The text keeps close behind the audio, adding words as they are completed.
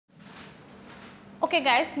Okay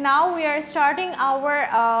guys, now we are starting our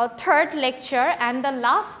third lecture and the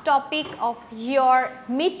last topic of your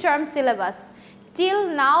midterm syllabus. Till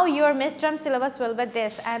now your midterm syllabus will be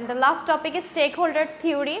this, and the last topic is stakeholder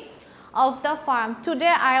theory of the firm.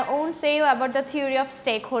 Today I won't say you about the theory of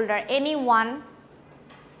stakeholder. Anyone?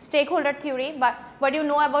 Stakeholder theory, but what do you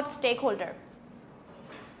know about stakeholder?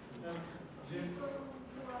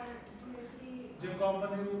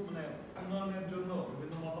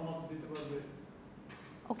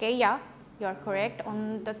 Okay, yeah, you are correct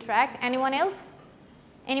on the track. Anyone else?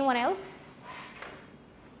 Anyone else?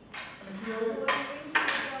 Who are linked to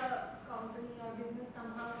the company or business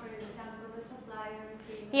somehow, for example, the supplier.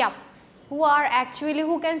 Yeah,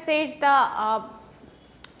 who can say the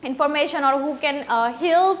information or who can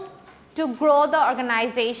help to grow the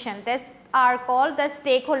organization. That's are called the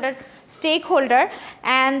stakeholder,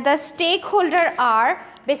 and the stakeholder are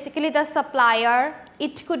basically the supplier.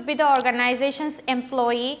 It could be the organization's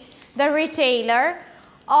employee, the retailer,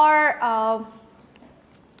 or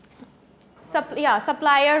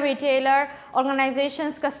supplier, retailer,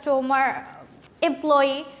 organization's customer,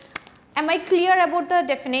 employee. Am I clear about the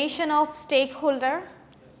definition of stakeholder?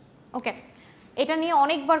 Okay, এটা নিয়ে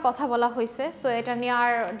অনেকবার কথা বলা হয়েছে, so এটা নিয়ে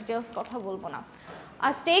আর details কথা বলবো না.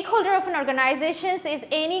 A stakeholder of an organization is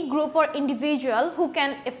any group or individual who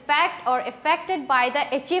can affect or affected by the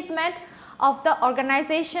achievement of the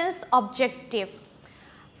organization's objective.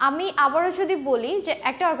 আমি আবারও যদি বলি যে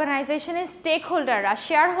একটা অর্গানাইজেশনের স্টেকহোল্ডাররা,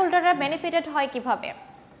 শেয়ারহোল্ডাররা বেনিফিটেড হয় কিভাবে?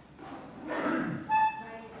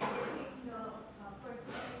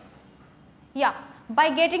 Yeah, by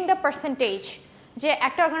getting the percentage. যে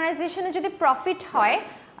একটা অর্গানাইজেশনে যদি প্রফিট হয়,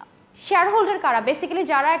 শেয়ারহোল্ডার কারা? বেসিক্যালি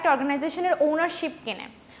যারা একটা অর্গানাইজেশনের ওনারশিপ কিনে।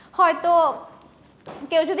 হয়তো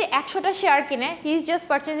কেউ যদি 100টা শেয়ার কিনে, he is just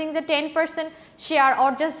purchasing the 10% share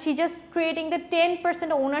or he just creating the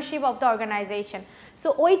 10% ownership of the organisation. So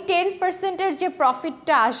ওই 10%-এর যে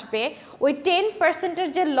প্রফিটটা আসবে, ওই 10%-এর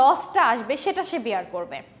যে লসটা আসবে সেটা সে বেয়ার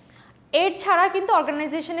করবে। এর ছাড়া কিন্তু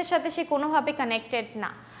অর্গানাইজেশনের সাথে সে কোনোভাবে কানেক্টেড না।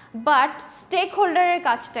 বাট স্টেক হোল্ডারের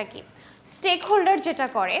কাজটা কি? স্টেক হোল্ডার যেটা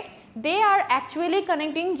করে, দে আর অ্যাকচুয়ালি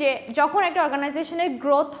কানেক্টিং, যে যখন একটা অর্গানাইজেশনের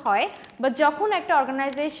গ্রোথ হয় বা যখন একটা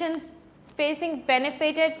organisation facing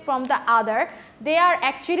benefited from the other, they are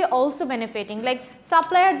actually also benefiting. Like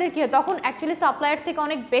সাপ্লায়ারদের কি হয়, তখন অ্যাকচুয়ালি সাপ্লায়ার থেকে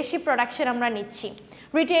অনেক বেশি প্রোডাকশন আমরা নিচ্ছি,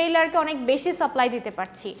 রিটেইলারকে অনেক বেশি সাপ্লাই দিতে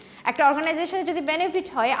পারছি। একটা অর্গানাইজেশনে যদি বেনিফিট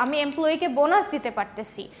হয়, আমি এমপ্লয়িকে বোনাস দিতে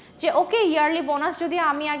পারতেছি, যে ওকে ইয়ারলি বোনাস যদি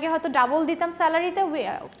আমি আগে হয়তো ডাবল দিতাম স্যালারিতে,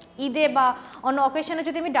 ঈদে বা অন্য অকেশনে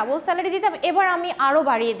যদি আমি ডাবল স্যালারি দিতাম, এবার আমি আরও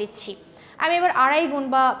বাড়িয়ে দিচ্ছি, আমি এবার 2.5 গুণ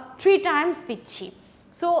বা 3 টাইমস দিচ্ছি।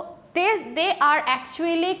 So they are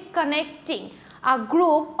actually connecting a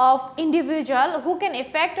group of individual who can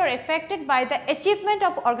affect or affected by the achievement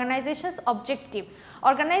of organization's objective.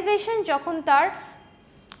 Organization যখন তার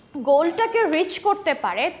গোলটাকে রিচ করতে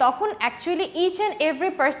পারে, তখন actually each and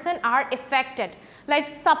every person R affected. Like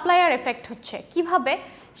supplier effect হচ্ছে কিভাবে?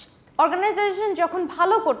 Organisation যখন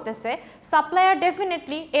ভালো করতেছে, সাপ্লায়ার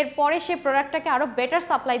ডেফিনেটলি এরপরে সে প্রোডাক্টটাকে আরও বেটার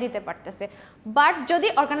সাপ্লাই দিতে পারতেছে। বাট যদি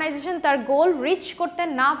অর্গানাইজেশন তার গোল রিচ করতে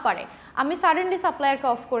না পারে, আমি সাডেনলি সাপ্লায়ারকে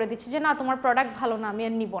অফ করে দিচ্ছি যে না, তোমার প্রোডাক্ট ভালো না, আমি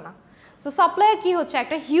আর নিব না। সো সাপ্লায়ার কি হচ্ছে,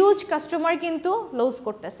 একটা হিউজ কাস্টমার কিন্তু লুজ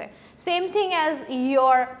করতেছে। Same thing as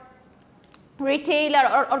your retailer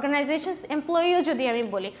or organisation এমপ্লয়িও যদি আমি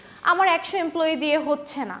বলি, আমার 100 এমপ্লয়ি দিয়ে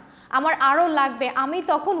হচ্ছে না, আমার আরও লাগবে, আমি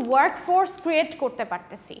তখন ওয়ার্ক ফোর্স ক্রিয়েট করতে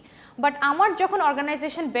পারতেছি। বাট আমার যখন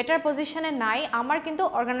অর্গানাইজেশন বেটার পজিশনে নাই, আমার কিন্তু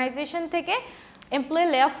অর্গানাইজেশন থেকে এমপ্লয়ি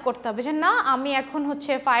লে অফ করতে হবে, যে না আমি এখন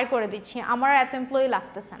হচ্ছে ফায়ার করে দিচ্ছি, আমার এত এমপ্লয়ি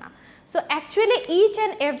লাগতেছে না। So actually each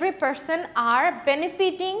and every person R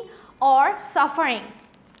benefiting or suffering.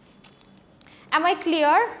 Am I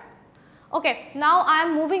clear? Okay, now I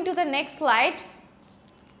am moving to the next slide.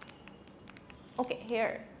 Okay,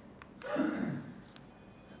 here.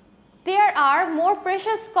 There are more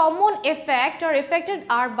precious common effect or affected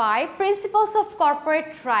are by principles of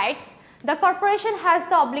corporate rights. The corporation has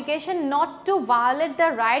the obligation not to violate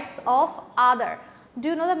the rights of other. Do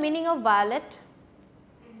you know the meaning of violate?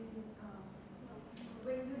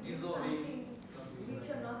 When you do something which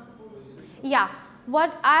you're not supposed to do. Yeah,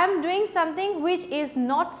 what I am doing something which is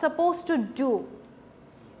not supposed to do.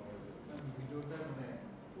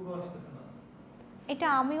 এটা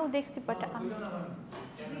আমিও দেখছি, but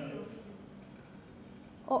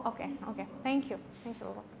oh, okay, thank you,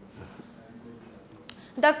 Baba.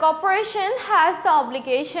 The corporation has the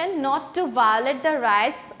obligation not to violate the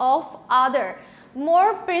rights of other.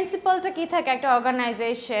 More principle to ki thake ekta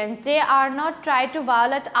organization, they are not try to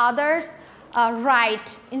violate others right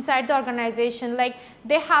inside the organization, like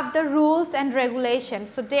they have the rules and regulations,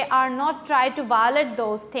 so they are not try to violate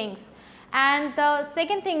those things. And the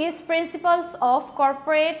second thing is principles of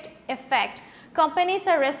corporate effect. Companies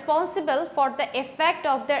are responsible for the effect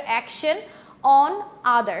of their action on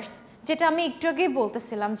others. যেটা আমি একটু আগেই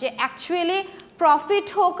বলতেছিলাম যে actually profit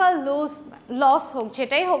হোক আর loss হোক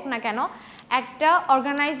যেটাই হোক না কেন একটা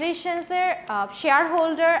অর্গানাইজেশনসের share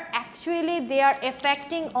holder actually they R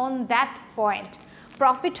affecting on that point.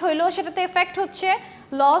 Profit হইলেও সেটাতে এফেক্ট হচ্ছে,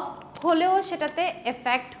 লস হলেও সেটাতে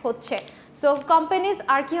এফেক্ট হচ্ছে। সো কোম্পানিজ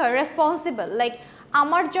আর কি হয় রেসপন্সিবল, লাইক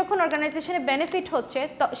আমার যখন অর্গানাইজেশনে বেনিফিট হচ্ছে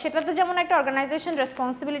তো সেটাতে যেমন একটা অর্গানাইজেশন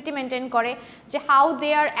রেসপন্সিবিলিটি মেনটেন করে যে how they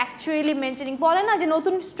R actually maintaining, বলে না যে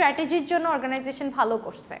নতুন স্ট্র্যাটেজির জন্য অর্গানাইজেশন ভালো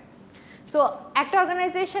করছে। সো একটা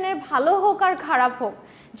অর্গানাইজেশনের ভালো হোক আর খারাপ হোক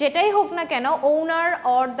যেটাই হোক না কেন ওনার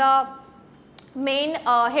or the main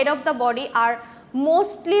head of the body R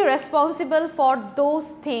mostly responsible for those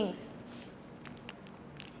things.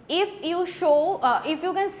 If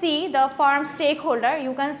you can see the firm stakeholder,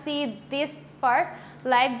 you can see this part,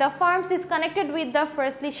 like the firms is connected with the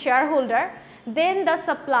firstly shareholder, then the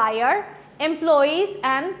supplier, employees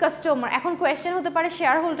and customer. এখন question হতে পারে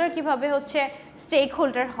shareholder কিভাবে হচ্ছে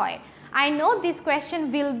stakeholder হয়। I know this question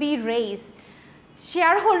will be raised.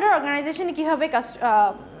 Shareholder organization কিভাবে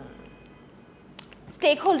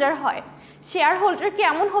stakeholder হয়? shareholder কি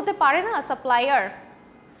এমন হতে পারে না supplier?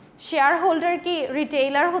 shareholder কি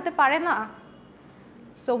retailer হতে পারে না?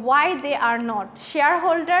 So why they are not?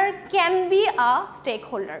 Shareholder can be a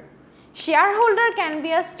stakeholder. Shareholder can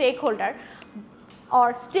be a stakeholder or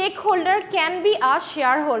stakeholder can be a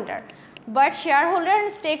shareholder. But shareholder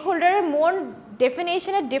and stakeholder more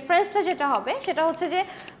definition এর ডিফারেন্সটা যেটা হবে সেটা হচ্ছে যে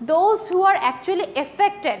those who are actually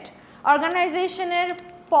affected অর্গানাইজেশনের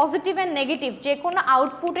positive and negative যে কোনো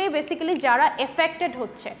আউটপুটে বেসিক্যালি যারা এফেক্টেড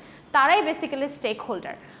হচ্ছে তারাই basically stake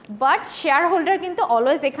holder. But share holder কিন্তু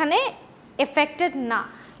অলওয়েজ এখানে এফেক্টেড না,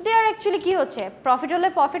 দে আর অ্যাকচুয়ালি কী হচ্ছে প্রফিট হলে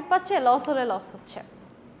প্রফিট পাচ্ছে, লস হলে লস হচ্ছে,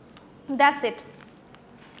 that's it.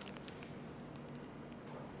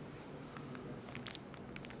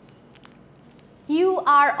 You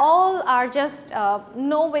are all are just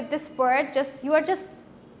know with this word, just you are just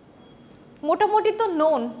মোটামুটি তো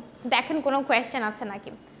known। দেখেন কোনো কোয়েশ্চেন আছে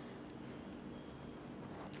নাকি?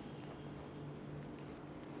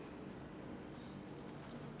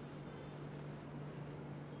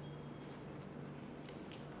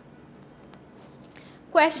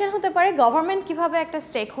 কোয়েশ্চেন হতে পারে গভর্নমেন্ট কিভাবে একটা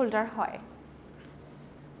স্টেক হোল্ডার হয়,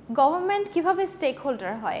 গভর্নমেন্ট কিভাবে স্টেক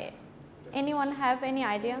হোল্ডার হয়? Anyone have any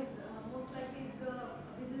idea? Most likely if the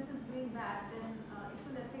business is doing bad, then it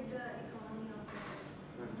will affect the economy of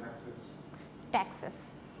the Taxes.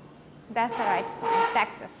 That's the right point,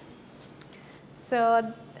 taxes. So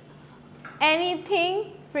anything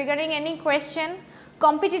regarding any question,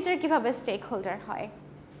 competitor কিভাবে stake holder হয়?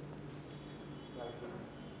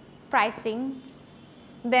 Pricing.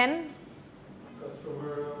 Then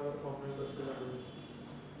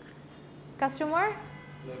customer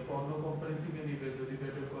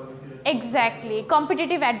exactly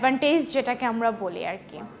competitive advantage যেটাকে আমরা বলি আর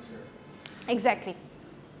কি, exactly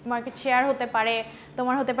market share হতে পারে,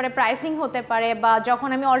 তোমার হতে পারে প্রাইসিং হতে পারে, বা যখন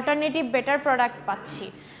আমি অল্টারনেটিভ বেটার প্রোডাক্ট পাচ্ছি।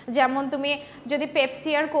 যেমন তুমি যদি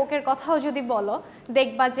পেপসি আর কোকের কথাও যদি বলো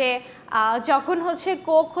দেখবা যে যখন হচ্ছে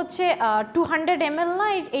কোক হচ্ছে 200 ml না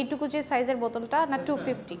এইটুকু যে সাইজের বোতলটা না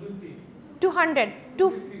 250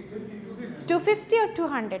 250 আর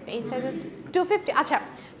 200 এই সাইজের 250, আচ্ছা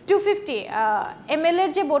 250 ml এর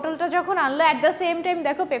যে বোতলটা যখন আনলো অ্যাট দ্য সেম টাইম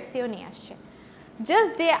দেখো পেপসিও নিয়ে আসছে,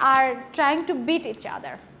 just they are trying to bit each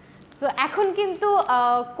other. So এখন কিন্তু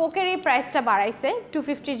কোকের এই প্রাইসটা বাড়াইছে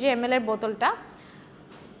 250 যে ml এর বোতলটা,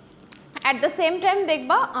 অ্যাট দ্য সেম টাইম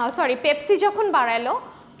দেখবা সরি পেপসি যখন বাড়াইলো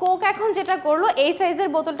কোক এখন যেটা করলো এই সাইজের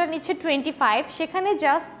বোতলটা নিচ্ছে 25, সেখানে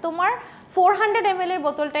জাস্ট তোমার 400 ml এর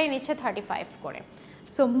বোতলটাই নিচ্ছে 35 করে।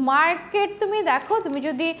 সো মার্কেট তুমি দেখো, তুমি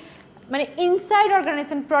যদি মানে ইনসাইড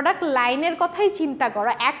অর্গানাইজেশন প্রোডাক্ট লাইনের কথাই চিন্তা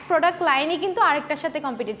করো, এক প্রোডাক্ট লাইনই কিন্তু আরেকটার সাথে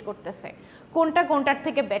কম্পিটিট করতেছে, কোনটার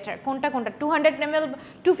থেকে বেটার, কোনটা 200 ml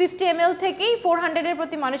 250 ml থেকেই 400 এর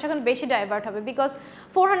প্রতি মানুষ এখন বেশি ডাইভার্ট হবে, বিকজ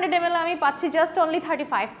 400 ml আমি পাচ্ছি জাস্ট অনলি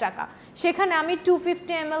 35 টাকা, সেখানে আমি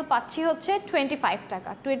 250 ml পাচ্ছি হচ্ছে 25 টাকা,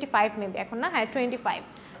 25 মেবি এখন না, হ্যাঁ 25।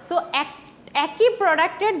 সো একই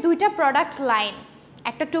প্রোডাক্টের দুইটা প্রোডাক্ট লাইন,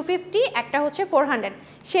 একটা 250 একটা হচ্ছে 400,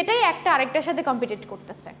 সেটাই একটা আরেকটার সাথে কম্পিটিট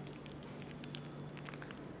করতেছে।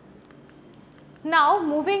 Now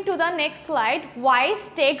moving to the next slide, why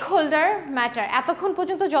stakeholder matter. এতক্ষণ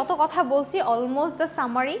পর্যন্ত যত কথা বলছি almost the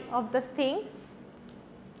summary of this thing.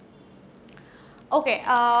 Okay,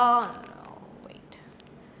 wait.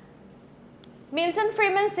 Milton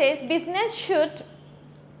Friedman says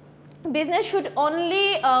business should only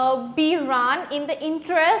be run in the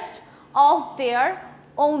interest of their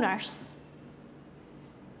owners.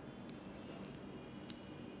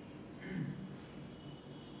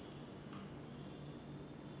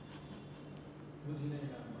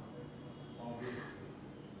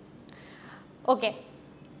 ওকে,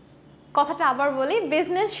 কথাটা আবার বলি,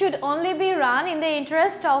 business should only be run in the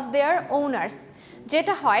interest of their owners.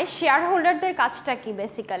 যেটা হয় share হোল্ডারদের কাজটা কি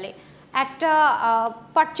basically একটা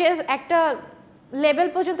purchase, একটা লেভেল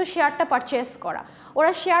পর্যন্ত শেয়ারটা পারচেজ করা।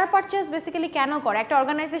 ওরা শেয়ার পারচেজ বেসিক্যালি কেন করে, একটা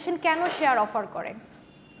অর্গানাইজেশন কেন শেয়ার অফার করে?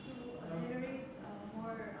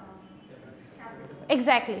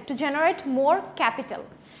 Exactly, to generate more capital.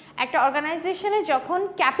 একটা অর্গানাইজেশনে যখন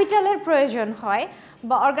ক্যাপিটালের প্রয়োজন হয়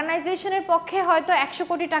বা অর্গানাইজেশনের পক্ষে হয়তো 100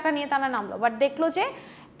 কোটি টাকা নিয়ে তারা নামলো, বাট দেখলো যে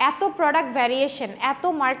এত প্রোডাক্ট ভ্যারিয়েশন, এত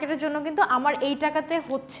মার্কেটের জন্য কিন্তু আমার এই টাকাতে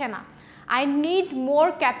হচ্ছে না, আই নিড মোর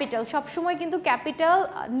ক্যাপিটাল। সবসময় কিন্তু ক্যাপিটাল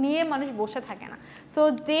নিয়ে মানুষ বসে থাকে না, so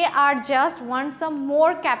they R just want some more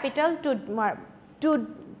capital to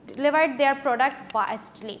deliver there product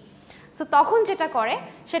fastly. So তখন যেটা করে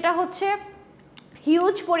সেটা হচ্ছে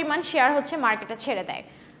হিউজ পরিমাণ শেয়ার হচ্ছে মার্কেটে ছেড়ে দেয়।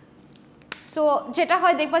 সো যেটা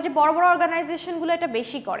হয় দেখবা যে বড় বড় অর্গানাইজেশনগুলো এটা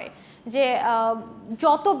বেশি করে, যে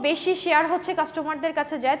যত বেশি শেয়ার হচ্ছে কাস্টমারদের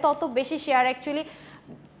কাছে যায় তত বেশি শেয়ার অ্যাকচুয়ালি,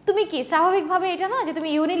 তুমি কি স্বাভাবিকভাবে এটা না যে তুমি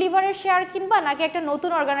ইউনিলিভারের শেয়ার কিনবা নাকি একটা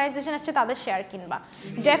নতুন অর্গানাইজেশন আসছে তাদের শেয়ার কিনবা,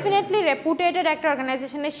 ডেফিনেটলি রেপুটেটেড একটা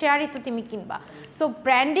অর্গানাইজেশনের শেয়ারই তো তুমি কিনবা। সো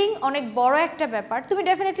ব্র্যান্ডিং অনেক বড় একটা ব্যাপার, তুমি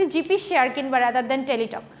ডেফিনেটলি জিপি শেয়ার কিনবা রাদার দেন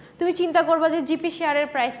টেলিটক। তুমি চিন্তা করবা যে জিপি শেয়ারের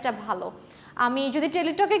প্রাইসটা ভালো, আমি যদি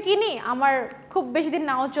টেলিটকে কিনি আমার খুব বেশি দিন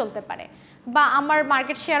নাও চলতে পারে বা আমার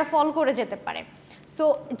মার্কেট শেয়ার ফল করে যেতে পারে। সো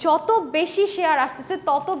যত বেশি শেয়ার আসতেছে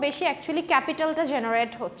তত বেশি অ্যাকচুয়ালি ক্যাপিটালটা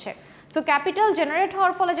জেনারেট হচ্ছে। সো ক্যাপিটাল জেনারেট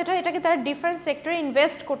হওয়ার ফলে যেটা হয় এটাকে তারা ডিফারেন্ট সেক্টরে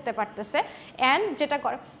ইনভেস্ট করতে পারতেছে। অ্যান্ড যেটা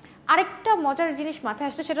করে আরেকটা মজার জিনিস মাথায়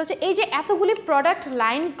আসছে সেটা হচ্ছে এই যে এতগুলি প্রোডাক্ট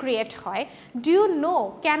লাইন ক্রিয়েট হয়, ডু ইউ নো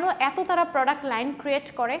কেন এত তারা প্রোডাক্ট লাইন ক্রিয়েট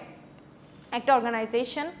করে একটা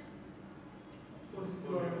অর্গানাইজেশন?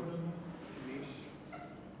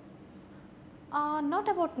 নট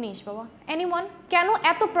অ্যাবাউট নিশ বাবা, এনিওয়ান কেন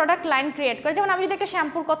এত প্রোডাক্ট লাইন ক্রিয়েট করে? যেমন আমি যদি একটা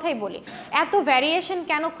শ্যাম্পুর কথাই বলি, এত ভ্যারিয়েশন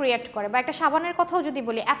কেন ক্রিয়েট করে, বা একটা সাবানের কথাও যদি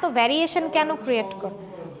বলি এত ভ্যারিয়েশন কেন ক্রিয়েট করে?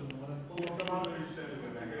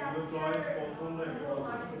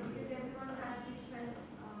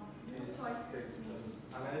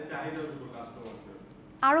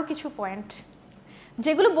 আরও কিছু পয়েন্ট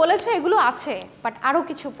যেগুলো বলেছো এগুলো আছে, বাট আরও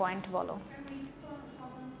কিছু পয়েন্ট বলো।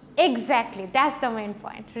 Exactly, that's the main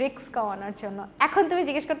point, risk কমানোর জন্য। এখন তুমি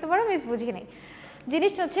জিজ্ঞেস করতে পারো মিস বুঝি নেই,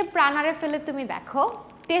 জিনিসটা হচ্ছে প্রাণারে ফেলে তুমি দেখো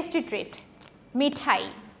টেস্টি ট্রিট, মিঠাই,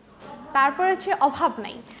 তারপরে হচ্ছে অভাব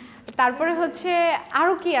নাই, তারপরে হচ্ছে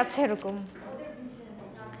আরও কি আছে এরকম,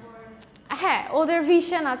 হ্যাঁ ওদের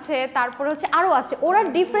ভিশন আছে, তারপরে হচ্ছে আরও আছে। ওরা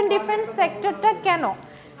ডিফারেন্ট সেক্টরটা কেন,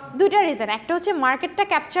 দুইটা রিজন, একটা হচ্ছে মার্কেটটা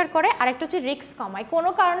ক্যাপচার করে আর একটা হচ্ছে রিস্ক কমায়। কোনো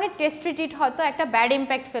কারণে টেস্টিটিট হয়তো একটা ব্যাড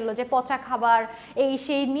ইম্প্যাক্ট ফেললো, যে পচা খাবার এই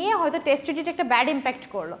সেই নিয়ে হয়তো টেস্টিটিট একটা ব্যাড ইম্প্যাক্ট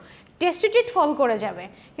করলো, টেস্টিটিট ফল করে যাবে।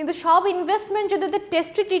 কিন্তু সব ইনভেস্টমেন্ট যদি ওদের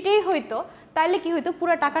টেস্টিটিটেই হইতো তাহলে কি হইতো,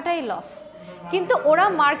 পুরো টাকাটাই লস। কিন্তু ওরা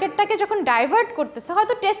মার্কেটটাকে যখন ডাইভার্ট করতেছে,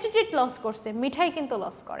 হয়তো টেস্টিটিট লস করছে, মিঠাই কিন্তু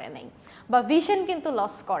লস করে নাই, বা ভিশন কিন্তু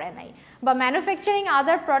লস করে নাই, বা ম্যানুফ্যাকচারিং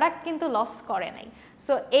আদার প্রোডাক্ট কিন্তু লস করে নাই।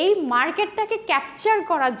 সো এই মার্কেটটাকে ক্যাপচার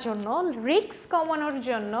করার জন্য, রিস্ক কমানোর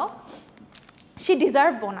জন্য, she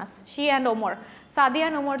deserve bonus, she and Omar, Sadia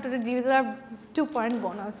and Omar two deserve 2 point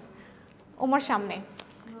bonus. Omar সামনে,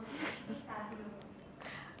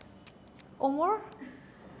 ওমর,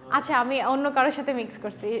 আচ্ছা আমি অন্য কারোর সাথে মিক্স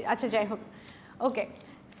করছি, আচ্ছা যাই হোক। ওকে,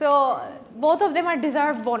 so both of them are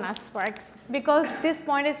deserve bonus parks because this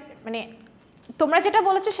point is, মানে তোমরা যেটা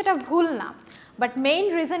বলেছো সেটা ভুল না, বাট মেইন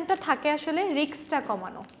রিজনটা থাকে আসলে রিস্কটা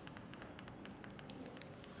কমানো।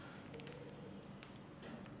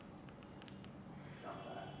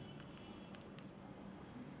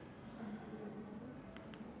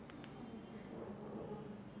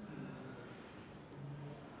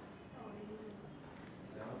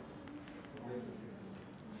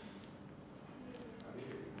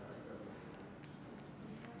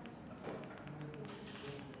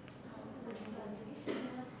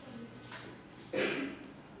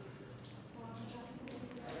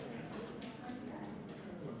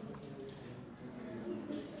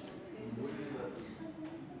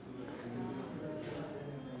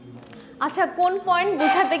 আচ্ছা কোন পয়েন্ট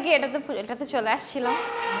বোঝাতে গিয়ে এটাতে চলে আসছিলাম?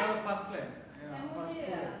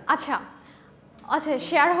 আচ্ছা আচ্ছা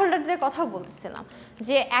শেয়ার হোল্ডারদের কথা বলতেছিলাম,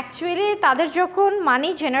 যে অ্যাকচুয়ালি তাদের যখন মানি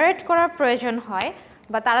জেনারেট করার প্রয়োজন হয়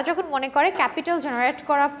বা তারা যখন মনে করে ক্যাপিটাল জেনারেট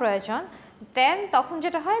করা প্রয়োজন, দেন তখন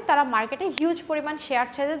যেটা হয় তারা মার্কেটে হিউজ পরিমাণ শেয়ার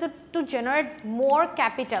ছেড়ে to generate more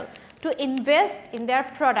capital to invest in their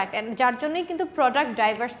product, and যার জন্যই কিন্তু প্রোডাক্ট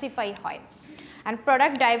ডাইভার্সিফাই হয়। অ্যান্ড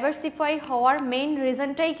প্রোডাক্ট ডাইভার্সিফাই হওয়ার মেইন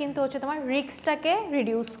রিজনটাই কিন্তু হচ্ছে তোমার রিস্কটাকে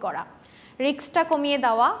রিডিউস করা, রিস্কটা কমিয়ে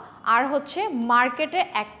দেওয়া, আর হচ্ছে মার্কেটে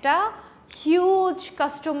একটা হিউজ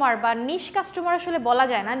কাস্টমার বা নিশ কাস্টমার আসলে বলা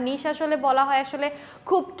যায় না, নিশ আসলে বলা হয় আসলে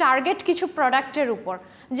খুব টার্গেট কিছু প্রোডাক্টের উপর,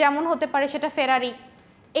 যেমন হতে পারে সেটা ফেরারি,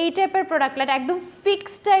 এই টাইপের প্রোডাক্ট একদম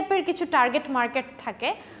ফিক্স টাইপের কিছু টার্গেট মার্কেট থাকে,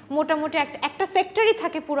 মোটামুটি একটা সেক্টরই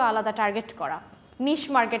থাকে পুরো আলাদা টার্গেট করা নিশ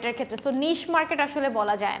মার্কেটের ক্ষেত্রে। সো নিশ মার্কেট আসলে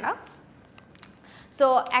বলা যায় না। সো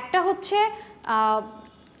একটা হচ্ছে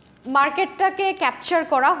মার্কেটটাকে ক্যাপচার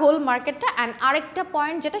করা, হোল মার্কেটটা, অ্যান্ড আরেকটা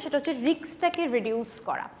পয়েন্ট যেটা সেটা হচ্ছে রিস্কটাকে রিডিউস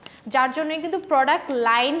করা, যার জন্যই কিন্তু প্রোডাক্ট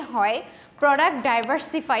লাইন হয়, প্রোডাক্ট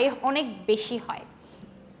ডাইভার্সিফাই অনেক বেশি হয়।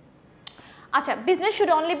 আচ্ছা, business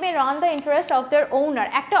should only be run the interest of their ওনার।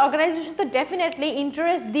 একটা অর্গানাইজেশন তো ডেফিনেটলি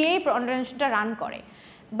ইন্টারেস্ট দিয়েই অর্গানাইজেশনটা রান করে।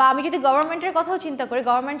 বা আমি যদি গভর্নমেন্টের কথাও চিন্তা করি,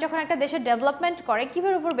 গভর্নমেন্ট যখন একটা দেশের ডেভেলপমেন্ট করে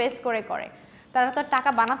কীভাবে উপর বেস করে করে, তারা তো টাকা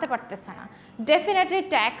বানাতে পারতেছে না। ডেফিনেটলি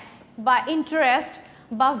ট্যাক্স বা ইন্টারেস্ট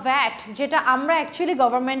বা ভ্যাট যেটা আমরা অ্যাকচুয়ালি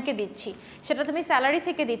গভর্নমেন্টকে দিচ্ছি, সেটা তুমি স্যালারি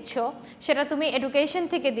থেকে দিচ্ছ, সেটা তুমি এডুকেশন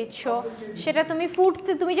থেকে দিচ্ছ, সেটা তুমি ফুড,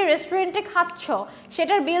 তুমি যে রেস্টুরেন্টে খাচ্ছ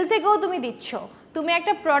সেটার বিল থেকেও তুমি দিচ্ছ, তুমি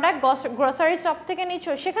একটা প্রোডাক্ট গ্রোসারি শপ থেকে নিচ্ছ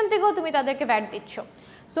সেখান থেকেও তুমি তাদেরকে ভ্যাট দিচ্ছ।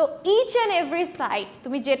 So each and every site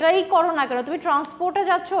তুমি যেটাই করো না কেন, তুমি ট্রান্সপোর্টে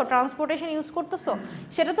যাচ্ছ, ট্রান্সপোর্টেশন ইউজ করতেছো,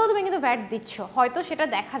 সেটাতেও তুমি কিন্তু ভ্যাট দিচ্ছ, হয়তো সেটা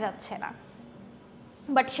দেখা যাচ্ছে না,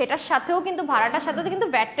 বাট সেটার সাথেও কিন্তু ভাড়াটার সাথেও কিন্তু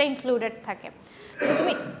ভ্যাটটা ইনক্লুডেড থাকে। তো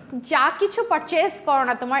তুমি যা কিছু পারচেস করো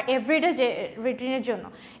না তোমার এভরিডে যে রুটিনের জন্য,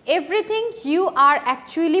 everything you R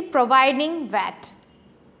actually providing VAT.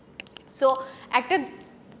 So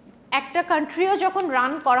একটা কান্ট্রিও যখন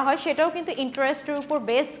রান করা হয় সেটাও কিন্তু ইন্টারেস্টের উপর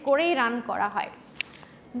বেস করেই রান করা হয়।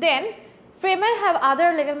 Then, Freemen have other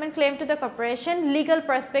legalment claim to the corporation, legal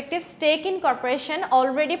perspective, stake in corporation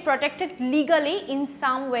already protected legally in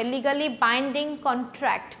some way, legally binding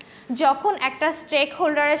contract. যখন একটা স্টেক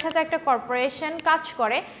হোল্ডারের সাথে একটা কর্পোরেশন কাজ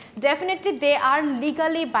করে, definitely they R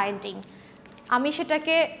legally binding. আমি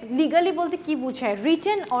সেটাকে লিগালি বলতে কি বুঝাই,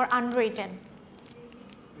 written or unwritten?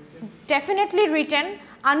 Definitely written.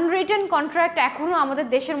 Unwritten contract এখনও আমাদের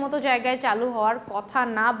দেশের মতো জায়গায় চালু হওয়ার কথা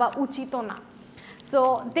না বা উচিত না। So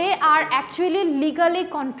they R actually legally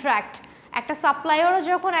contract. একটা সাপ্লায়ারও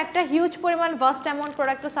যখন একটা হিউজ পরিমাণ ভাস্ট অ্যামাউন্ট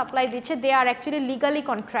প্রোডাক্টও সাপ্লাই দিচ্ছে, দে আর অ্যাকচুয়ালি লিগালি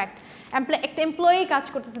কন্ট্রাক্ট। একটা এমপ্লয়ি কাজ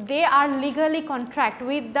করতেছে, দে আর legally contract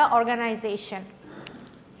with the organisation.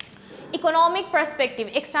 Economic perspective,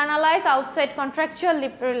 এক্সটার্নালাইজ outside contractual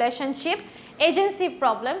relationship, agency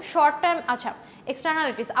problem, short term. আচ্ছা,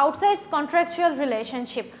 externalities, outside contractual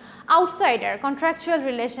relationship, outsider contractual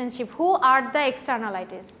relationship, who are the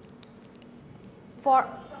externalities? For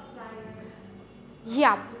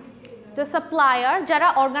yeah, the supplier jara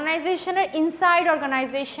organization er inside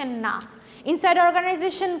organization na, inside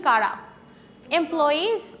organization kara,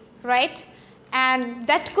 employees, right? And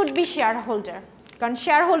that could be shareholder, কারণ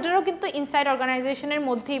শেয়ারহোল্ডারও কিন্তু inside অর্গানাইজেশনের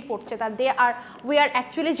মধ্যেই পড়ছে, তার we are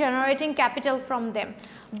actually generating capital from them,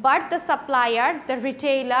 but the supplier, the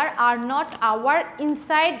retailer are not our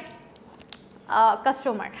inside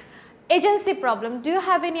customer. Agency problem, do you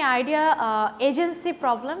have any idea agency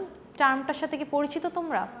problem টার্মটার সাথে কি পরিচিত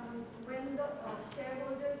তোমরা? When the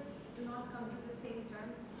shareholders do not come to the same term,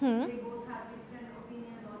 they both have different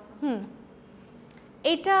opinion or something.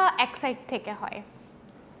 এটা এক side থেকে হয়,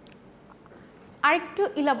 আরেকটু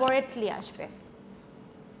elaborately আসবে।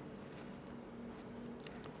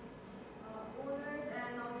 Owners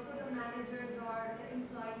and also the managers or the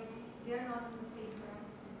employees, they are not in the same term.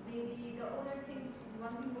 Maybe the owner thinks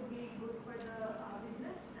one thing would be good for the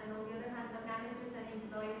business, and on the other hand, the managers and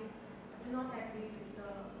employees do not agree with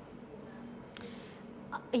the owner.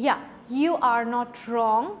 Yeah, you are not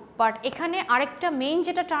wrong, but এখানে আরেকটা main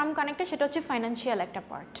যেটা term connected সেটা হচ্ছে financial একটা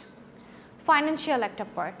part. Financial একটা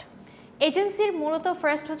part এজেন্সির মূলত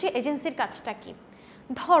first হচ্ছে এজেন্সির কাজটা কি।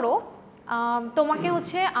 ধরো তোমাকে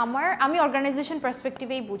হচ্ছে আমি অর্গানাইজেশন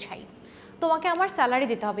পার্সপেক্টিভেই বুঝাই, তোমাকে আমার স্যালারি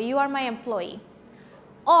দিতে হবে, you R my employee,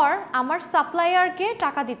 or আমার সাপ্লায়ারকে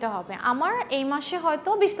টাকা দিতে হবে, আমার এই মাসে হয়তো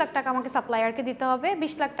 20 লাখ টাকা আমাকে সাপ্লায়ারকে দিতে হবে,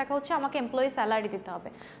 20 লাখ টাকা হচ্ছে আমাকে এমপ্লয়ি স্যালারি দিতে হবে।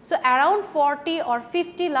 সো অ্যারাউন্ড 40 or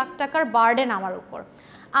 50 লাখ টাকার বার্ডেন আমার উপর,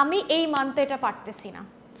 আমি এই মান্থে এটা পারতেছি না।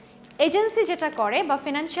 এজেন্সি যেটা করে বা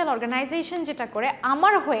ফিনান্সিয়াল অর্গানাইজেশন যেটা করে,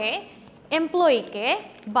 আমার হয়ে এমপ্লয়িকে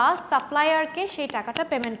বা সাপ্লায়ারকে সেই টাকাটা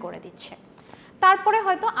পেমেন্ট করে দিচ্ছে। তারপরে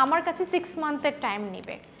হয়তো আমার কাছে 6 মান্থের টাইম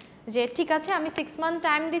নেবে, যে ঠিক আছে আমি 6 মান্থ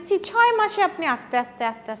টাইম দিচ্ছি, 6 মাসে আপনি আস্তে আস্তে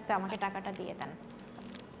আস্তে আস্তে আমাকে টাকাটা দিয়ে দেন।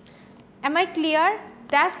 Am I clear?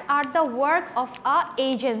 That's are the work of a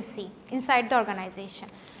agency inside the organization.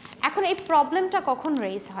 এখন এই প্রবলেমটা কখন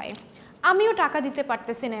রেজ হয়, আমিও টাকা দিতে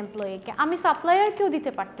পারতেছি না এমপ্লয়িকে, আমি সাপ্লায়ারকেও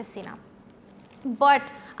দিতে পারতেছি না, বাট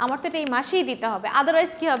আমার তো এটা এই মাসেই দিতে হবে,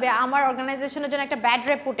 আদারওয়াইজ কী হবে, আমার অর্গানাইজেশনের জন্য একটা ব্যাড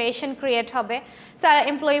রেপুটেশন ক্রিয়েট হবে।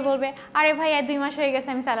 এমপ্লয়ি বলবে আরে ভাই 2 মাস হয়ে গেছে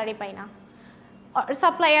আমি স্যালারি পাই না,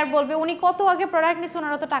 সাপ্লায়ার বলবে উনি কত আগে প্রোডাক্ট নিচ্ছে,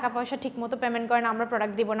 ওনারা তো টাকা পয়সা ঠিক মতো পেমেন্ট করেন, আমরা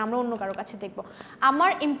প্রোডাক্ট দিব না, আমরা অন্য কারো কাছে দেখব।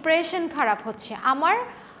 আমার ইমপ্রেশন খারাপ হচ্ছে, আমার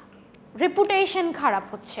রেপুটেশন খারাপ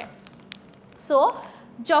হচ্ছে। সো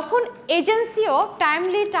যখন এজেন্সিও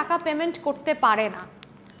টাইমলি টাকা পেমেন্ট করতে পারে না,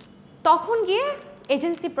 তখন গিয়ে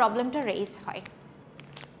এজেন্সি প্রবলেমটা রেইজ হয়।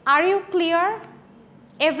 Are you clear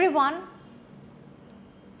everyone?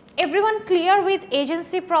 Everyone clear with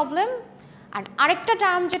agency problem? আর আরেকটা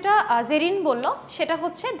টার্ম যেটা জেরিন বলল সেটা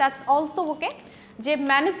হচ্ছে দ্যাটস অলসো ওকে, যে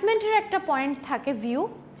ম্যানেজমেন্টের একটা পয়েন্ট থাকে ভিউ,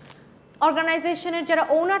 অর্গানাইজেশনের যারা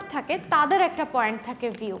ওনার থাকে তাদের একটা পয়েন্ট থাকে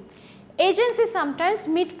view. Agency sometimes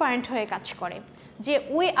mid point হয়ে কাজ করে, যে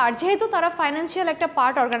যেহেতু তারা ফাইন্যান্সিয়াল একটা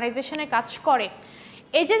পার্ট অর্গানাইজেশনে কাজ করে,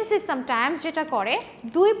 এজেন্সি সামটাইমস যেটা করে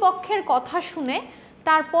দুই পক্ষের কথা শুনে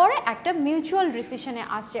তারপরে একটা মিউচুয়াল ডিসিশনে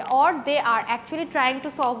আসে, or they R actually trying to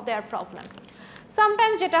solve their problem.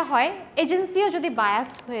 Sometimes যেটা হয় এজেন্সিও যদি বায়াস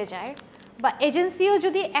হয়ে যায় বা এজেন্সিও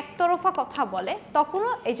যদি একতরফা কথা বলে,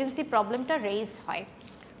 তখনও এজেন্সি প্রবলেমটা রেইজ হয়।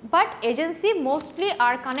 But agency mostly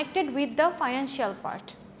are connected with the financial part.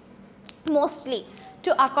 Mostly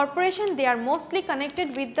to a corporation, they are mostly connected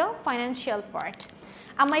with the financial part.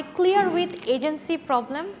 Am I clear with agency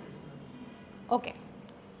problem? Okay.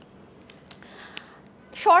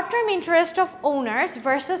 Short-term interest of owners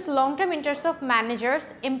versus long-term interest of managers,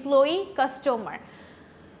 employee, customer.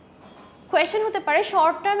 Question hote pare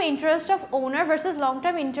short-term interest of owner versus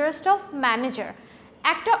long-term interest of manager.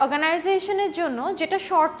 Ekta organization er jonno jeta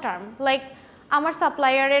short-term, like আমার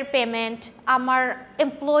সাপ্লায়ারের payment, আমার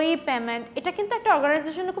employee payment, এটা কিন্তু একটা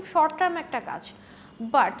অর্গানাইজেশনের খুব short term একটা কাজ।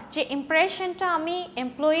 But যে ইমপ্রেশনটা আমি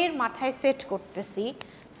এমপ্লয়ির মাথায় সেট করতেছি,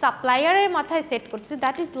 সাপ্লায়ারের মাথায় সেট করতেছি,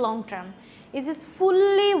 that is long term. It is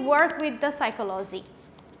fully work with the psychology,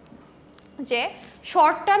 যে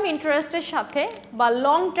শর্ট টার্ম ইন্টারেস্টের সাথে বা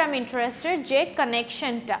লং টার্ম ইন্টারেস্টের যে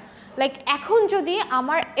কানেকশনটা, লাইক এখন যদি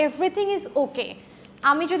আমার এভরিথিং ইজ ওকে,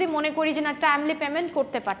 আমি যদি মনে করি যে না টাইমলি পেমেন্ট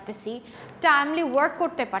করতে পারতেছি, টাইমলি ওয়ার্ক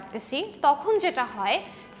করতে পারতেছি, তখন যেটা হয়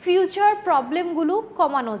ফিউচার প্রবলেমগুলো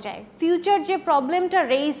কমানো যায়, ফিউচার যে প্রবলেমটা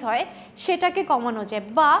রেইজ হয় সেটাকে কমানো যায়।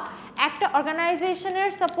 বা একটা অর্গানাইজেশনের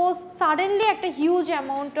সাপোজ সাডেনলি একটা huge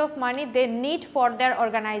amount of money they need for their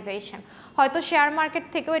organisation, হয়তো শেয়ার মার্কেট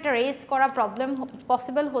থেকেও এটা রেইজ করা প্রবলেম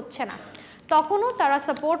পসিবল হচ্ছে না, তখনও তারা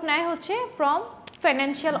সাপোর্ট নেয় হচ্ছে from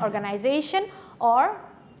financial organisation or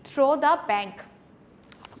through the bank.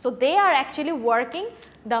 So they are actually working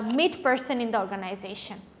the mid person in the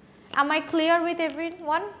organization. Am I clear with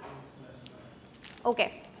everyone? Okay.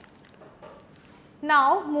 Now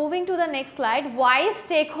moving to the next slide, why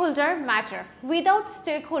stakeholder matter? Without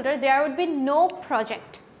stakeholder there would be no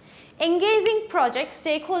project. Engaging project,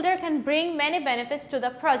 stakeholder can bring many benefits to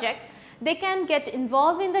the project. They can get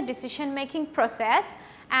involved in the decision making process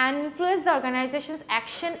and influence the organization's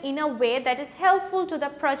action in a way that is helpful to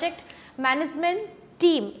the project management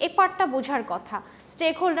team. এই পার্টটা বোঝার কথা।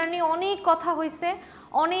 Stake holder নিয়ে অনেক কথা হয়েছে,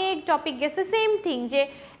 অনেক topic গেছে, সেম থিং যে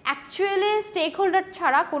অ্যাকচুয়ালি স্টেক হোল্ডার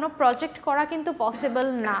ছাড়া কোনো প্রজেক্ট করা কিন্তু পসিবল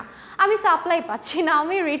না। আমি সাপ্লাই পাচ্ছি না,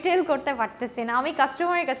 আমি রিটেল করতে পারতেছি না, আমি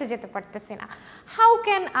কাস্টমারের কাছে যেতে পারতেছি না, how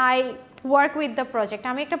can I work with the project?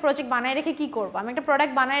 আমি একটা প্রজেক্ট বানায় রেখে কী করবো, আমি একটা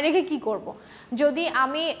প্রোডাক্ট বানায় রেখে কী করব? যদি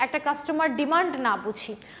আমি একটা কাস্টমার ডিমান্ড না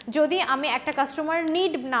বুঝি, যদি আমি একটা কাস্টমার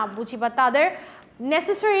নিড না বুঝি বা তাদের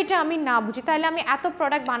নেসেসারিটা আমি না বুঝি, তাহলে আমি এত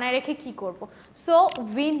প্রোডাক্ট বানায় রেখে কী করব? So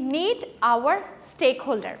we need hour stake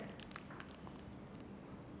holder.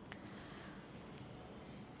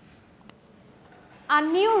 A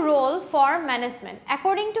new role for management.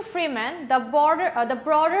 According to Freeman, the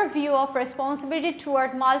broader view of responsibility toward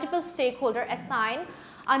multiple stakeholders assign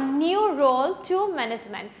a new role to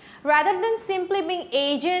management. Rather than simply being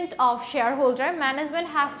agent of shareholder, management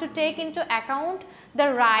has to take into account the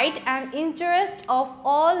right and interest of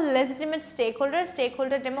all legitimate stakeholders,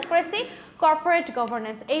 stakeholder democracy, corporate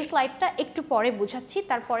governance. এই স্লাইডটা একটু পরে বুঝাচ্ছি,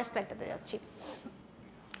 তারপরে স্লাইডটাতে যাচ্ছি।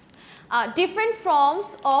 Different forms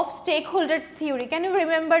of stakeholder theory. Can you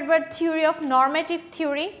remember what theory of normative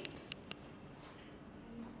theory?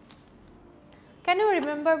 Can you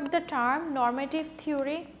remember the term normative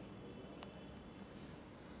theory?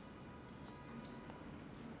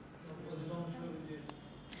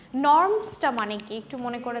 নর্মসটা মানে কি একটু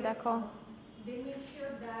মনে করে দেখো। They make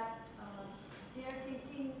sure that they are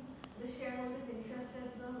taking the shareholders' interest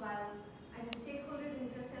as well, while stakeholders'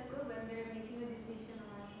 interest as well when they are making a decision or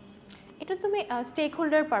something. এটা তুমি stake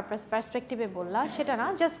holder পার্সপেক্টিভে বললা, সেটা না,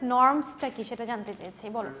 জাস্ট নর্মসটা কি সেটা জানতে চেয়েছি,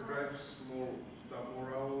 বলো।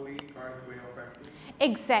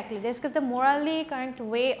 Exactly, describe the morally correct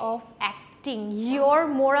way of acting, your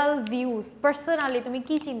moral views, personally তুমি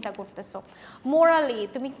কি চিন্তা করতেছো, morally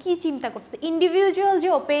তুমি কি চিন্তা করতেছো, ইন্ডিভিজুয়াল যে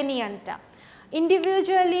ওপিনিয়নটা,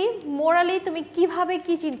 ইন্ডিভিজুয়ালি মোরালি তুমি কিভাবে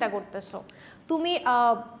কি চিন্তা করতেছো, তুমি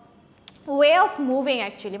ওয়ে অফ মুভিং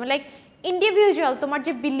অ্যাকচুয়ালি মানে লাইক ইন্ডিভিজুয়াল তোমার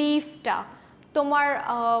যে বিলিফটা, তোমার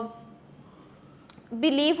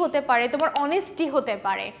বিলিভ হতে পারে, তোমার অনেস্টি হতে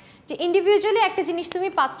পারে, যে ইন্ডিভিজুয়ালি একটা জিনিস তুমি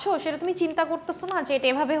পাচ্ছ সেটা তুমি চিন্তা করতেছো না যে এটা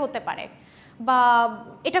এভাবে হতে পারে বা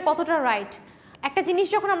এটা কতটা রাইট। একটা জিনিস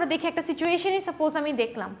যখন আমরা দেখি একটা সিচুয়েশনই সাপোজ আমি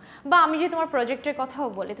দেখলাম, বা আমি যদি তোমার প্রজেক্টের কথাও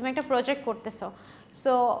বলি, তুমি একটা প্রজেক্ট করতেছো,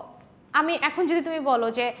 সো আমি এখন যদি তুমি বলো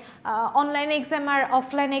যে অনলাইন এক্সাম আর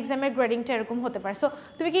অফলাইন এক্সামের গ্রেডিংটা এরকম হতে পারে, সো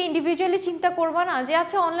তুমি কি ইন্ডিভিজুয়ালি চিন্তা করবা না যে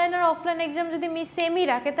আচ্ছা অনলাইন আর অফলাইন এক্সাম যদি আমি সেমই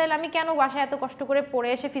রাখে তাহলে আমি কেন বাসায় এত কষ্ট করে পড়ে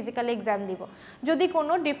এসে ফিজিক্যাল এক্সাম দিব, যদি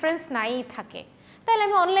কোনো ডিফারেন্স নাই থাকে তাহলে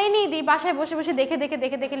আমি অনলাইনেই দিই, বাসায় বসে বসে দেখে দেখে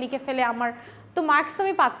দেখে দেখে লিখে ফেলে আমার তো মার্কস তো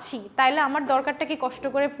আমি পাচ্ছি, তাইলে আমার দরকারটা কি কষ্ট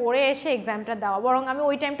করে পড়ে এসে এক্সামটা দেওয়া, বরং আমি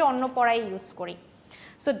ওই টাইমটা অন্য পড়াই ইউজ করি।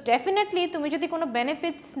 সো ডেফিনেটলি তুমি যদি কোনো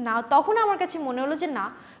বেনিফিটস নাও, তখন আমার কাছে মনে হলো যে না,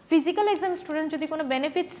 ফিজিক্যাল এক্সাম স্টুডেন্ট যদি কোনো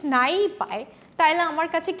বেনিফিটস নাই পায় তাহলে আমার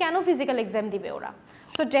কাছে কেন ফিজিক্যাল এক্সাম দিবে ওরা।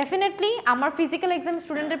 সো ডেফিনেটলি আমার ফিজিক্যাল এক্সাম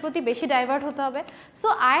স্টুডেন্টের প্রতি বেশি ডাইভার্ট হতে হবে। So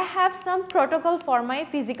I have some protocol for my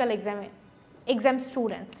physical exam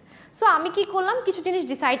students. So আমি কি করলাম, কিছু জিনিস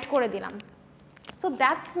ডিসাইড করে দিলাম। সো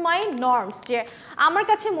দ্যাটস মাই নর্মস, যে আমার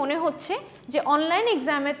কাছে মনে হচ্ছে যে অনলাইন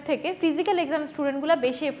এক্সামের থেকে ফিজিক্যাল এক্সাম স্টুডেন্টগুলো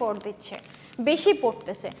বেশি এফোর্ট দিচ্ছে, বেশি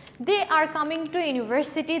পড়তেছে, দে are coming to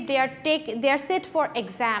university, they R set for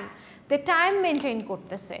exam, they time maintain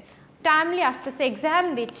করতেছে, টাইমলি আসতেছে, এক্সাম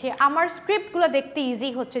দিচ্ছে, আমার স্ক্রিপ্টগুলো দেখতে ইজি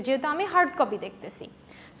হচ্ছে যেহেতু আমি হার্ড কপি দেখতেছি।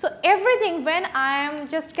 So everything when I am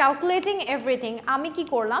just calculating everything, আমি কি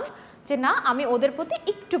করলাম যে না, আমি ওদের প্রতি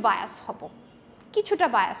একটু বায়াস হব, কিছুটা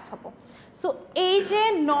বায়াস হব। সো এই যে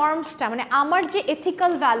নর্মসটা, মানে আমার যে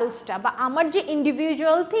এথিক্যাল ভ্যালুসটা বা আমার যে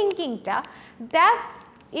ইন্ডিভিজুয়াল থিঙ্কিংটা, দ্যাট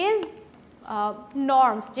ইজ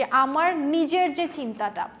নর্মস, যে আমার নিজের যে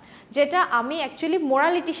চিন্তাটা, যেটা আমি অ্যাকচুয়ালি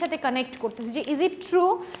মোরালিটির সাথে কানেক্ট করতেছি, যে is it true,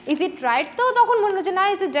 is it right. তো তখন মনে হলো যে না,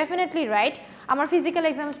 ইজ ইট ডেফিনেটলি রাইট, আমার ফিজিক্যাল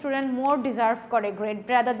এক্সাম স্টুডেন্ট মোর ডিজার্ভ করে grade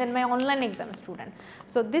rather than my online exam student.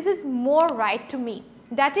 So this is more right to me,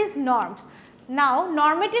 that is norms. Now,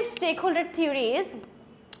 normative stakeholder theory is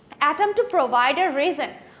attempt to provide a reason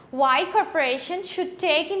why corporation should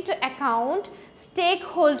take into account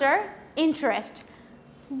stakeholder interest.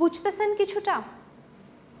 বুঝতেছেন কিছুটা?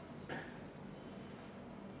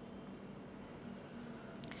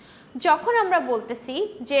 যখন আমরা বলতেছি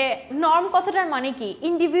যে norm কথাটার মানে কি,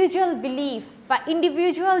 individual belief বা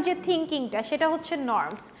ইন্ডিভিজুয়াল যে থিঙ্কিংটা, সেটা হচ্ছে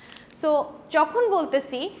নর্মস। সো যখন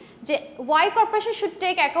বলতেছি যে Y corporation should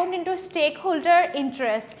take account into stake holder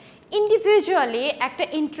interest, individually একটা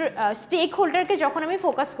স্টেক হোল্ডারকে যখন আমি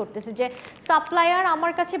ফোকাস করতেছি যে সাপ্লায়ার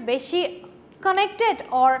আমার কাছে বেশি কানেক্টেড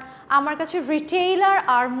অর আমার কাছে রিটেইলার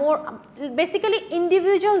আর মোর, বেসিক্যালি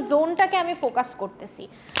ইন্ডিভিজুয়াল জোনটাকে আমি ফোকাস করতেছি।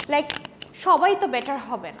 লাইক সবাই তো বেটার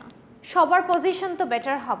হবে না, সবার পজিশন তো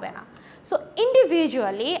বেটার হবে না। সো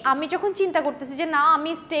ইন্ডিভিজুয়ালি আমি যখন চিন্তা করতেছি যে না,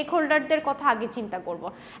 আমি স্টেক হোল্ডারদের কথা আগে চিন্তা করব,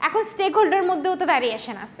 এখন স্টেক হোল্ডার মধ্যেও তো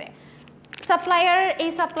ভ্যারিয়েশন আছে, সাপ্লায়ার,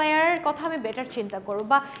 এই সাপ্লায়ারের কথা আমি বেটার চিন্তা করব,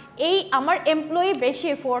 বা এই আমার এমপ্লয়ি বেশি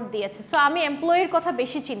এফোর্ট দিয়েছে, সো আমি এমপ্লয়ির কথা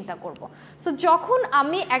বেশি চিন্তা করব। সো যখন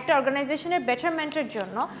আমি একটা অর্গানাইজেশনের বেটারমেন্টের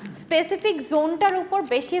জন্য স্পেসিফিক জোনটার উপর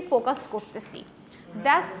বেশি ফোকাস করতেছি,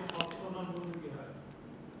 that's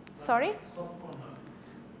sorry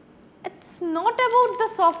it's not about the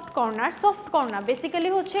soft corner. Soft corner basically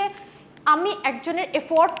হচ্ছে আমি একজনের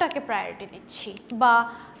এফোর্টটাকে প্রায়োরিটি দিচ্ছি, বা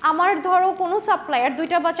আমার ধরো কোনো সাপ্লায়ার,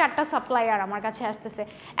 2টা বা 4টা সাপ্লায়ার আমার কাছে আসতেছে,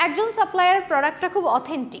 একজন সাপ্লায়ার প্রোডাক্টটা খুব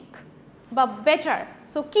অথেন্টিক বা বেটার,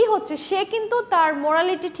 সো কী হচ্ছে, সে কিন্তু তার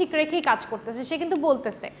মোরালিটি ঠিক রেখেই কাজ করতেছে, সে কিন্তু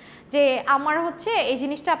বলতেছে যে আমার হচ্ছে এই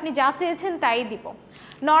জিনিসটা আপনি যা চেয়েছেন তাই দিব।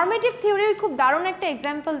 নর্মেটিভ থিওরির খুব দারুণ একটা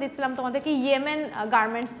এক্সাম্পল দিয়েছিলাম তোমাদেরকে, ইয়েমেন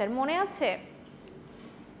গার্মেন্টসের, মনে আছে?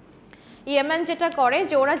 ইয়েমেন যেটা করে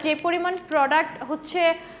যে ওরা যে পরিমাণ প্রোডাক্ট হচ্ছে,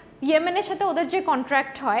 ইয়েমেনের সাথে ওদের যে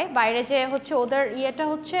কন্ট্রাক্ট হয় বাইরে, যে হচ্ছে ওদের ইয়েটা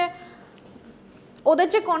হচ্ছে, ওদের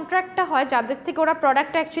যে কন্ট্রাক্টটা হয় যাদের থেকে ওরা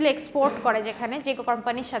প্রোডাক্টটা অ্যাকচুয়ালি এক্সপোর্ট করে, যেখানে যে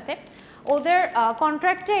কোম্পানির সাথে ওদের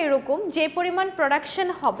কন্ট্রাক্টটা এরকম, যে পরিমাণ প্রোডাকশন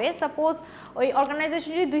হবে, সাপোজ ওই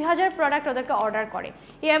অর্গানাইজেশন যদি 2000 প্রোডাক্ট ওদেরকে অর্ডার করে,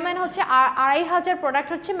 ইয়েমেন হচ্ছে 2500 প্রোডাক্ট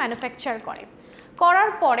হচ্ছে ম্যানুফ্যাকচার করে, করার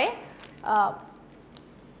পরে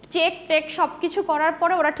চেক টেক সব কিছু করার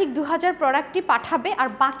পরে ওরা ঠিক 2000 প্রোডাক্টই পাঠাবে, আর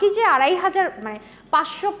বাকি যে 2500 মানে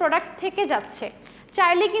 500 প্রোডাক্ট থেকে যাচ্ছে,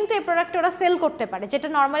 চাইলে কিন্তু এই প্রোডাক্ট ওরা সেল করতে পারে, যেটা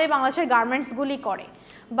নর্মালি বাংলাদেশের গার্মেন্টসগুলি করে,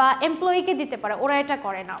 বা এমপ্লয়িকে দিতে পারে, ওরা এটা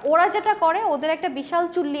করে না। ওরা যেটা করে, ওদের একটা বিশাল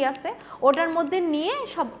চুল্লি আছে, ওটার মধ্যে নিয়ে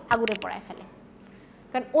সব আগুনে পোড়ায় ফেলে,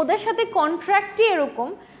 কারণ ওদের সাথে কন্ট্রাক্টই এরকম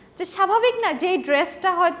যে স্বাভাবিক না, যেই ড্রেসটা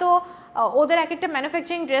হয়তো ওদের এক একটা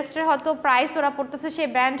ম্যানুফ্যাকচারিং ড্রেসটার হয়তো প্রাইস ওরা পড়তেছে, সেই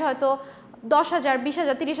ব্র্যান্ড হয়তো 10,000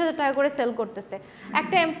 20,000 30,000 টাকা করে সেল করতেছে,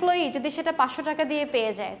 একটা এমপ্লয়ি যদি সেটা 500 টাকা দিয়ে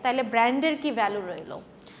পেয়ে যায় তাহলে ব্র্যান্ডের কি ভ্যালু রইল?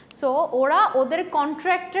 সো ওরা ওদের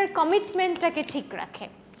কন্ট্রাক্টের কমিটমেন্টটাকে ঠিক রাখে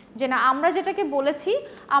যে না আমরা যেটাকে বলেছি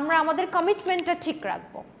আমরা আমাদের কমিটমেন্টটা ঠিক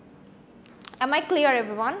রাখবো। Am I clear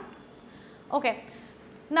everyone? Okay,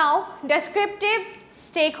 now descriptive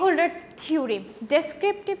stakeholder theory.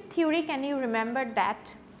 Descriptive theory, can you remember that?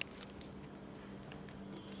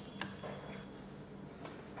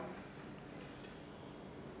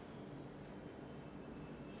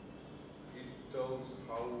 Tells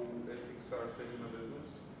how ethics are set in a business?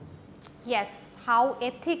 Yes, how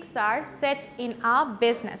ethics are set in a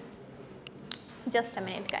business. Just a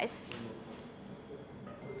minute, guys.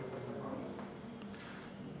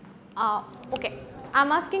 Okay,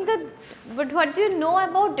 I'm asking but what do you know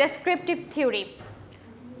about descriptive theory?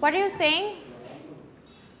 What are you saying?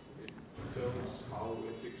 It tells how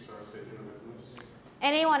ethics are set in a business.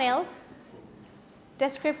 Anyone else?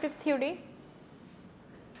 Descriptive theory?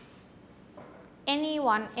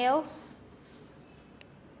 Anyone else?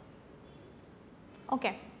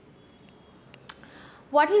 Okay.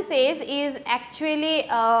 What he says is actually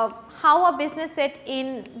how a business set in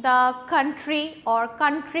the country or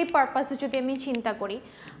country purpose jodi ami chinta kori,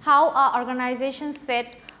 how a organization set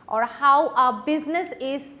or how a business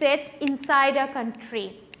is set inside a country.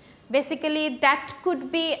 Basically that could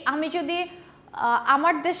be ami jodi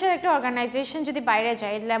আমার দেশের একটা organisation যদি বাইরে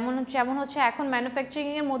যায়, যেমন হচ্ছে এখন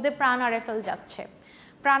manufacturing এর মধ্যে প্রাণ আরএফএল যাচ্ছে,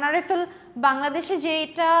 প্রাণ আরএফএল বাংলাদেশে যে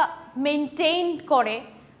এটা মেনটেইন করে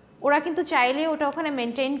ওরা কিন্তু চাইলে ওটা ওখানে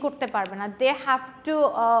মেনটেইন করতে পারবে না, they have to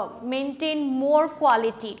maintain more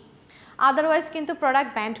quality, otherwise কিন্তু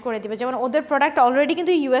প্রোডাক্ট ব্যান্ড করে দিবে। যেমন ওদের প্রোডাক্ট অলরেডি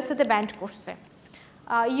কিন্তু ইউএসএতে ব্যান্ড করছে,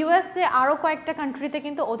 ইউএসএ আরও কয়েকটা কান্ট্রিতে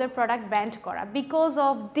কিন্তু ওদের প্রোডাক্ট ব্যান্ড করা বিকজ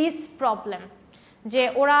অফ দিস প্রবলেম, যে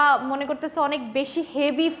ওরা মনে করতেছে অনেক বেশি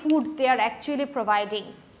হেভি ফুড দে আর অ্যাকচুয়ালি প্রোভাইডিং।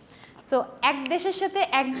 সো এক দেশের সাথে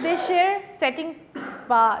এক দেশের সেটিং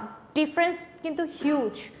বা ডিফারেন্স কিন্তু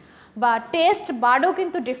হিউজ, বা টেস্ট বার্ডও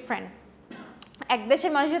কিন্তু ডিফারেন্ট, এক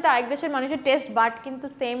দেশের মানুষের সাথে আরেক দেশের মানুষের টেস্ট বার্ড কিন্তু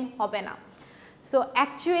সেম হবে না। সো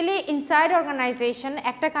অ্যাকচুয়ালি ইনসাইড অর্গানাইজেশন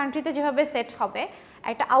একটা কান্ট্রিতে যেভাবে সেট হবে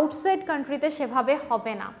একটা আউটসাইড কান্ট্রিতে সেভাবে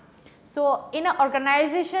হবে না। So in a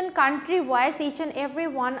organisation country wise each and every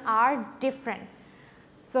one R different.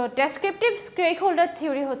 So descriptive stakeholder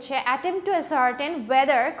theory হচ্ছে attempt to ascertain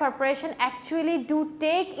whether corporation actually do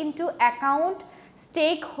take into account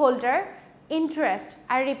stakeholder interest.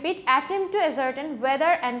 I repeat, attempt to ascertain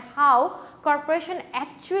whether and how corporation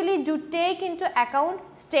actually do take into account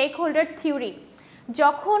stakeholder theory.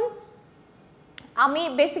 যখন আমি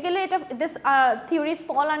basically এটা this theories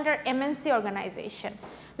fall under MNC organization,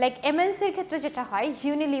 like MNC এর ক্ষেত্রে যেটা হয়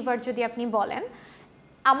Unilever যদি আপনি বলেন,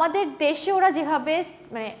 আমাদের দেশে ওরা যেভাবে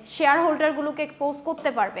মানে শেয়ার হোল্ডারগুলোকে এক্সপোজ করতে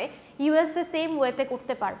পারবে ইউএসএ সেম ওয়েতে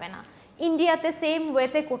করতে পারবে না, ইন্ডিয়াতে সেম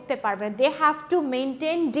ওয়েতে করতে পারবে না। They have to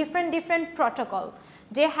maintain different protocol,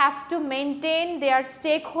 they have to maintain there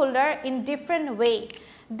stake holder in different way,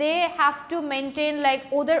 they have to maintain like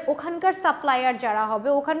ওদের ওখানকার সাপ্লায়ার যারা হবে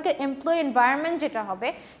ওখানকার এমপ্লয়ি এনভায়রনমেন্ট যেটা হবে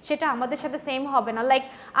সেটা আমাদের সাথে সেম হবে না। লাইক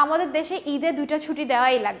আমাদের দেশে ঈদে 2টা ছুটি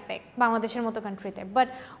দেওয়াই লাগবে বাংলাদেশের মতো কান্ট্রিতে, বাট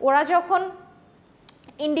ওরা যখন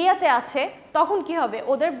ইন্ডিয়াতে আছে তখন কি হবে,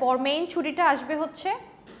 ওদের মেইন ছুটিটা আসবে হচ্ছে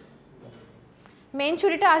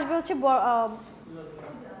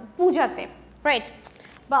পূজাতে, রাইট?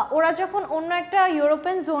 বা ওরা যখন অন্য একটা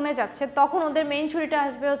ইউরোপিয়ান জোনে যাচ্ছে তখন ওদের মেইন ছুটিটা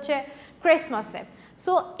আসবে হচ্ছে ক্রিসমাসে।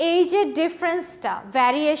 সো এই যে ডিফারেন্সটা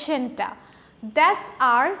ভ্যারিয়েশনটা that's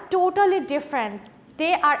R totally different, they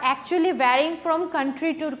R actually varying from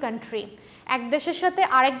country to country. এক দেশের সাথে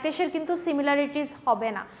আরেক দেশের কিন্তু সিমিলারিটিস হবে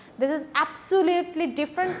না, this is absolutely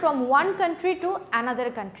different from one country to another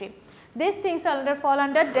country. These things fall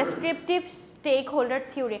under descriptive stakeholder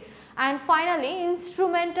theory. And finally,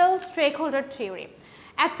 instrumental stakeholder theory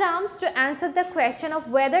attempts to answer the question of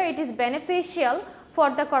whether it is beneficial for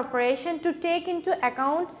the corporation to take into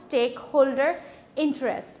account stakeholder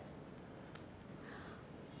interests.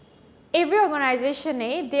 Every organization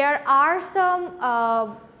there are some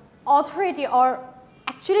authority or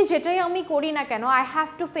actually যেটাই আমি করি না কেন I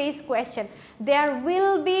have to face question, there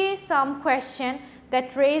will be some question that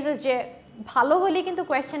raises যে ভালো হলে কিন্তু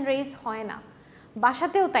question raise হয় না,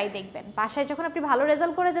 বাসাতেও তাই দেখবেন, বাসায় যখন আপনি ভালো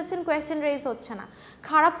রেজাল্ট করে যাচ্ছেন কোয়েশ্চেন রেইজ হচ্ছে না,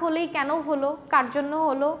 খারাপ হলেই কেন হলো, কার জন্য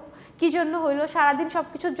হলো, কী জন্য হইলো, সারাদিন সব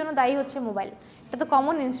কিছুর জন্য দায়ী হচ্ছে মোবাইল, এটা তো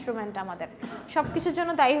কমন ইনস্ট্রুমেন্ট আমাদের, সব কিছুর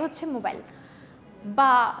জন্য দায়ী হচ্ছে মোবাইল,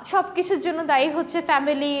 বা সব কিছুর জন্য দায়ী হচ্ছে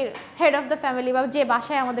ফ্যামিলির হেড অফ দ্য ফ্যামিলি বা যে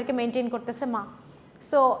বাসায় আমাদেরকে মেনটেন করতেছে মা।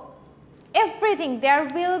 So everything there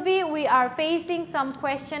will be, we are facing some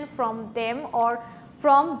question from them or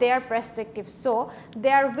from their perspective. So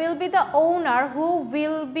there will be the owner who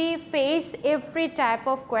will be face every type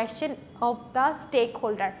of question of the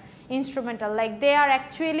stakeholder instrumental, like they are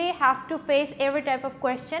actually have to face every type of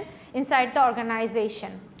question inside the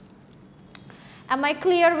organization. Am I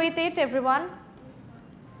clear with it, everyone?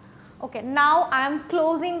 Okay, now I am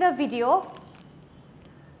closing the video.